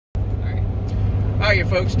Hiya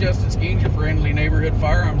folks, Justin Skeens, your friendly neighborhood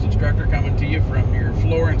firearms instructor, coming to you from near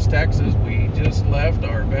Florence, Texas. We just left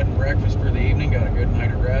our bed and breakfast for the evening, got a good night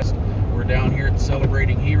of rest. We're down here at the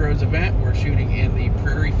Celebrating Heroes event. We're shooting in the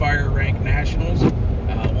Prairie Fire Rank Nationals.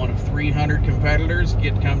 One of 300 competitors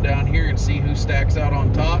get to come down here and see who stacks out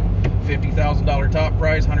on top. $50,000 top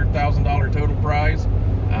prize, $100,000 total prize.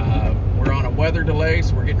 We're on a weather delay,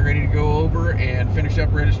 so we're getting ready to go over and finish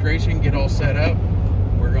up registration, get all set up.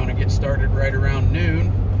 We're going to get started right around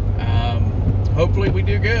noon. Hopefully we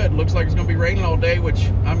do good. Looks like it's going to be raining all day, which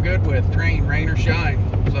I'm good with. Rain or shine.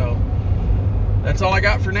 So that's all I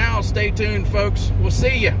got for now. Stay tuned, folks. We'll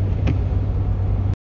see you.